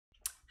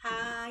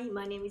Hi,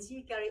 my name is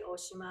Yukari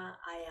Oshima.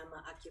 I am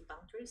an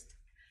acupuncturist.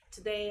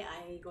 Today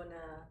I'm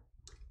gonna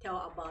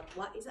tell about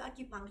what is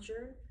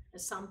acupuncture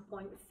and some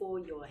point for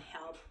your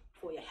health.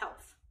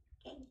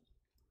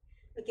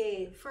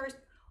 Okay. First,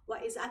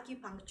 what is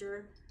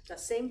acupuncture? The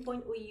same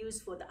point we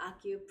use for the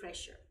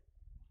acupressure.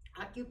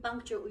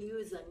 Acupuncture we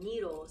use the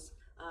needles.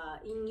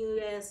 In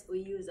US we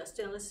use a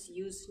stainless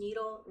use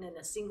needle and then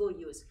a single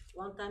use.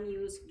 One time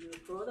use, you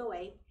throw it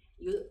away,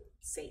 you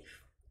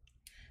safe.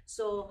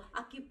 So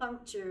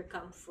acupuncture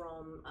comes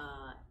from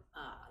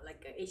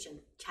like Asian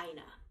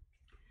China.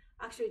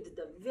 Actually,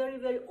 the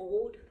very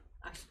old,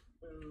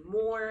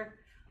 more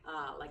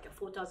like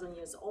 4,000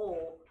 years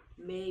old,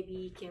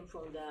 maybe came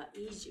from the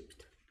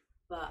Egypt.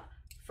 But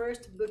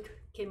first book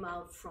came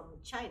out from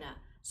China,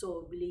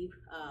 so we believe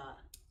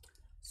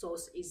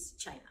source is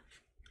China.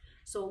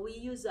 So we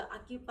use the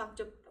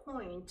acupuncture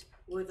point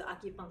with the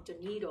acupuncture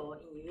needle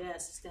in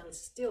US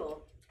stainless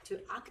steel to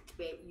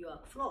activate your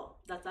flow.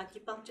 That's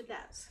acupuncture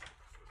does.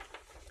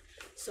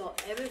 So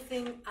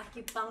everything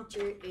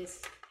acupuncture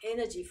is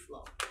energy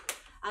flow.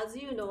 As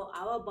you know,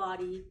 our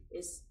body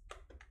is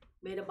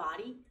made a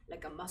body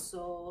like a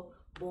muscle,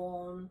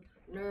 bone,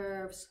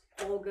 nerves,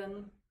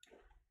 organ,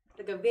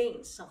 like a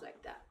veins, something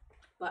like that.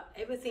 But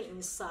everything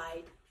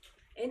inside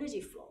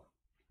energy flow.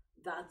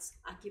 That's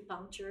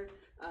acupuncture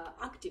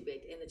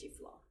activate energy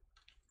flow.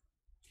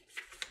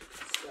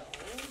 So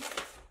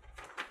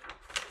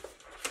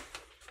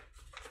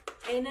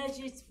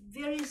energy is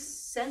very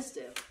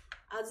sensitive.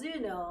 As you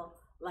know,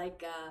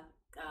 like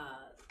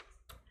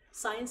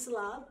science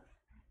lab,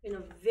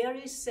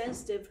 very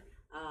sensitive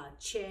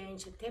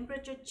change,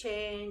 temperature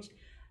change,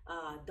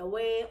 the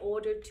way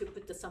order to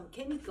put some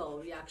chemical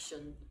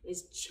reaction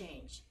is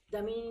changed.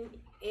 That means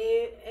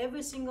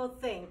every single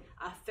thing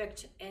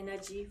affects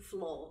energy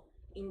flow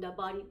in the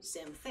body,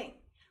 same thing.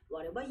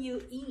 Whatever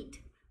you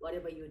eat,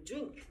 whatever you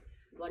drink,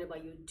 whatever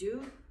you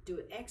do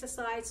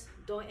exercise,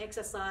 don't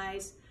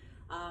exercise,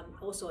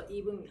 also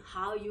even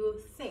how you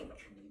think,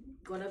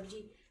 gonna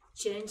be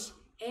change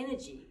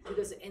energy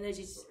because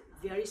energy is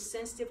very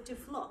sensitive to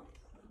flow.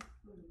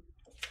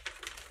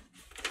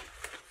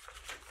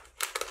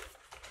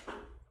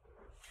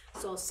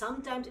 So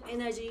sometimes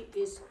energy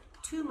is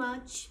too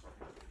much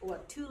or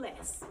too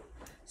less.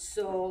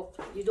 So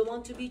you don't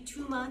want to be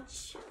too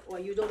much or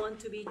you don't want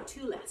to be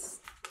too less.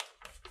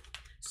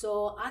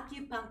 So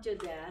acupuncture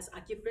does,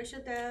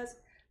 acupressure does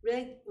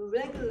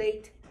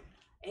regulate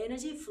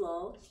energy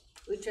flow.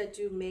 We try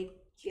to make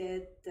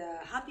it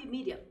happy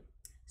medium.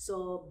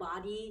 So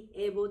body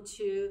able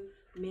to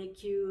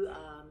make you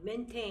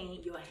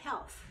maintain your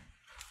health.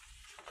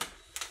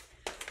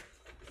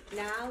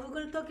 Now we're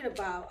going to talk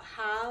about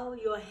how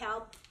your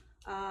health,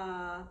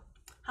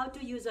 how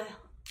to use a.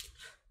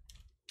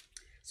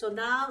 So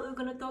now we're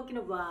going to talking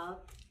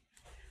about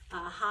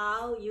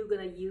how you're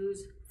going to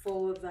use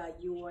for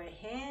your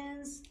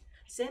hands.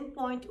 Same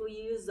point we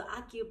use the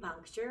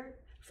acupuncture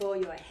for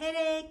your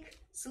headache,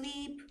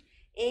 sleep,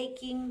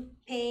 aching,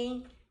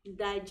 pain,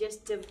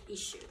 digestive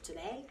issue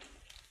today.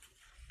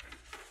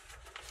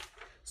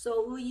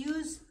 So we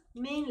use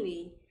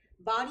mainly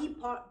body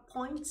part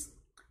points.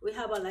 We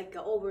have like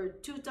over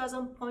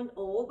 2,000 points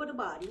all over the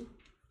body,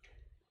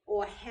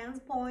 or hands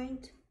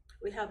point.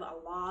 We have a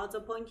lot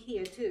of point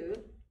here too.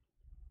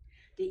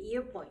 The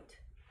ear point.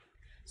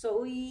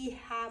 So we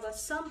have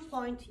some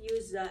point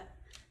use a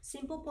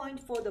simple point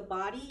for the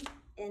body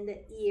and the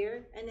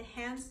ear and the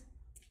hands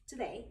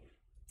today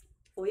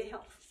for your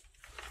health.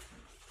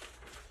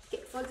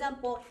 Okay, for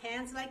example,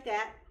 hands like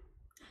that.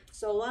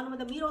 So one with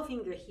the middle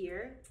finger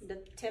here,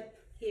 the tip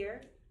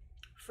here,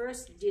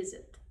 first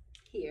digit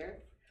here.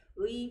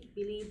 We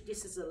believe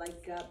this is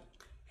like a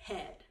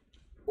head,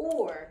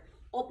 or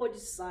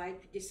opposite side,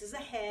 this is a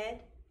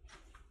head,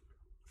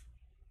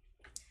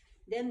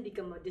 then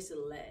become this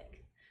leg.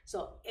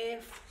 So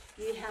if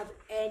you have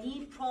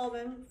any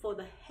problem for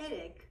the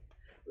headache,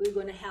 we're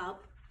going to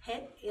help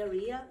head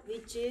area,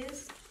 which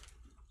is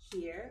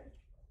here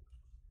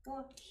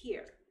or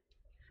here.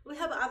 We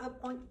have other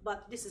point,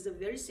 but this is a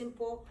very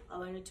simple. I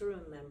want you to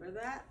remember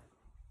that.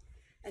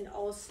 And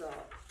also,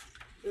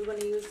 we're going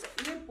to use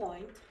ear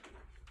point.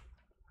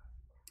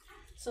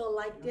 So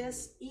like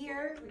this,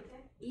 ear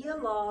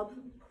lobe,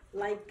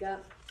 like a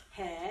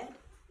head.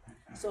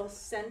 So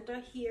center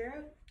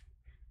here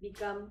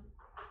become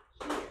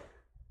here.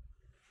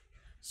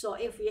 So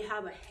if you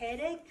have a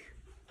headache,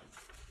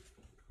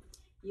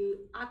 you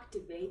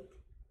activate,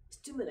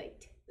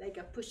 stimulate, like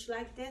a push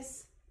like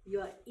this,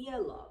 your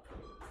earlobe.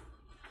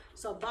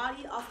 So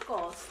body, of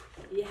course,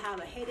 you have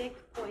a headache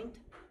point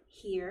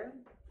here,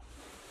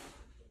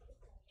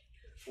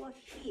 or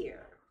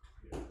here,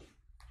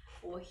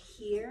 or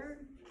here,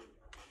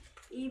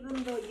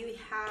 even though you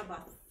have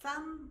a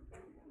thumb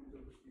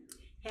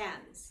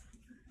hands.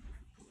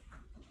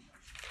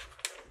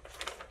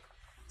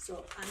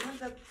 So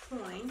another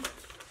point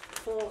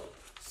for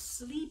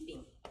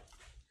sleeping.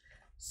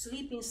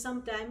 Sleeping,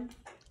 sometimes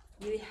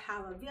you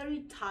have a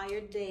very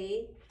tired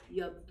day,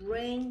 your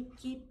brain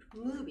keep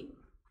moving.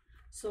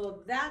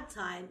 So that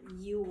time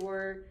you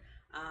were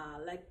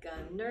like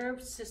a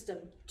nerve system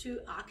too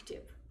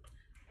active.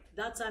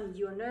 That time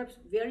your nerves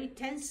very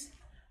tense.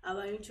 I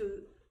want you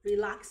to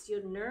relax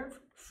your nerve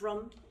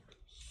from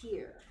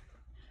here,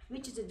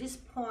 which is at this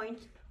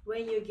point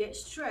when you get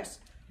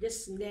stressed,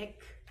 this neck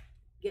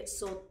gets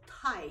so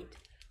tight.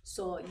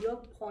 So your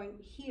point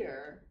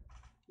here,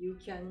 you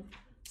can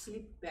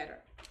sleep better.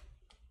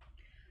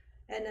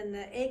 And then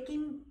the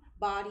aching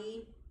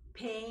body,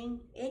 pain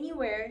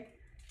anywhere,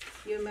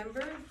 you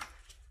remember?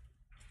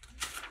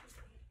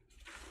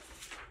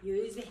 You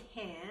use the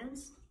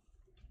hands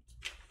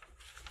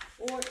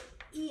or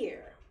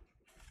ear.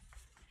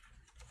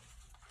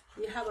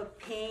 You have a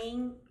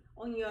pain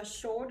on your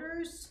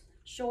shoulders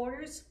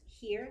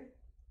here,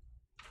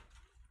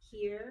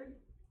 here.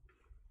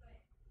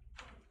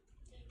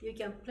 You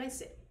can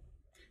place it.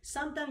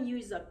 Sometimes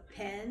use a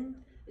pen.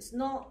 It's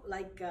not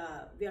like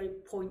a very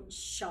point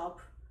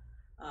sharp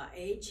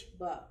edge,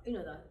 but you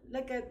know,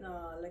 like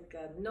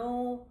a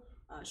no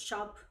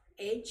sharp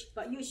edge,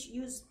 but you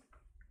use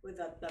with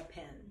the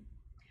pen.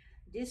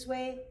 This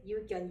way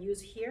you can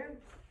use here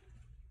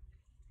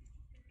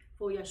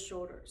for your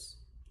shoulders.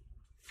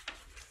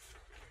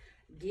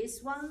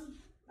 This one,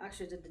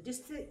 actually the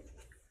distant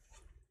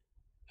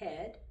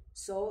head,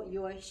 so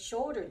your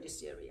shoulder,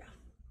 this area.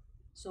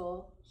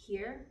 So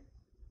here,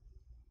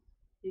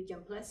 you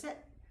can place it,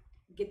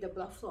 get the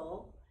blood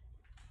flow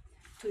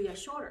to your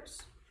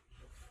shoulders,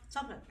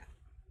 something like that.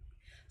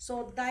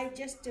 So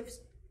digestive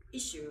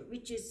issue,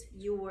 which is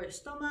your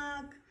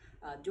stomach,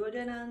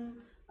 duodenum,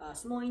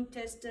 small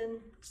intestine,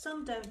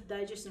 sometimes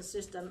digestion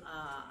system,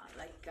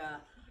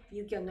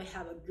 you can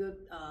have a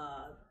good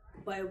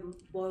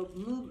bowel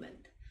movement.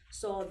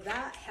 So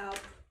that help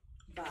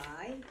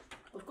by,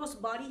 of course,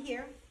 body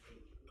here.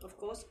 Of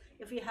course,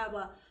 if you have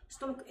a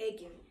stomach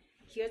aching,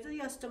 here's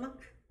your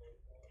stomach.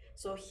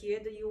 So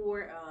here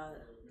your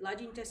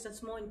large intestine,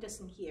 small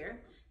intestine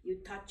here. You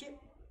touch it,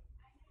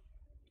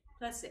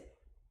 press it.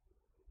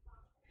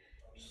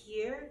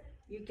 Here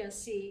you can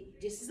see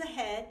this is the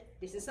head,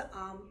 this is the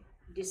arm,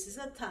 this is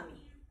the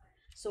tummy.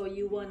 So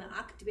you want to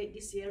activate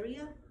this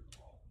area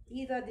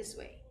either this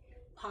way.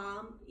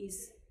 Palm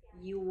is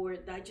your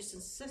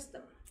digestion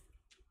system.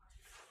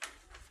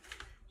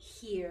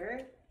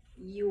 Here,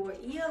 your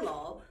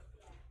earlobe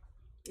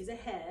is a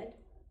head.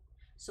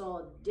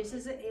 So this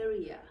is the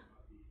area,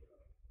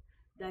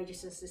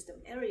 digestion system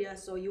area.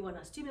 So you want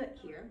to stimulate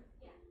here.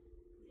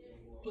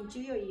 Pinch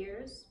your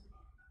ears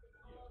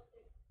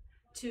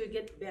to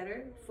get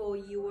better for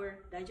your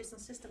digestion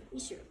system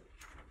issue.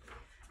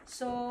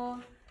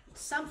 So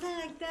something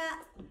like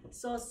that.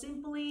 So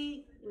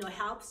simply,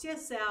 helps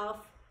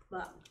yourself.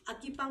 But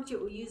acupuncture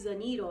will use a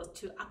needle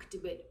to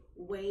activate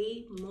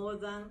way more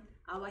than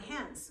our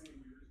hands.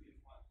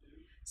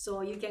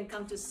 So you can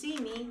come to see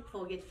me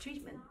for get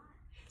treatment.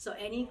 So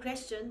any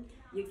question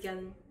you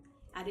can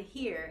add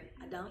here,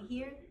 down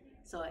here.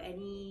 So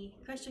any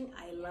question,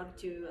 I love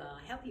to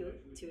help you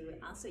to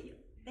answer you.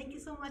 Thank you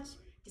so much.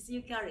 This is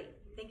Yukari.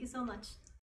 Thank you so much.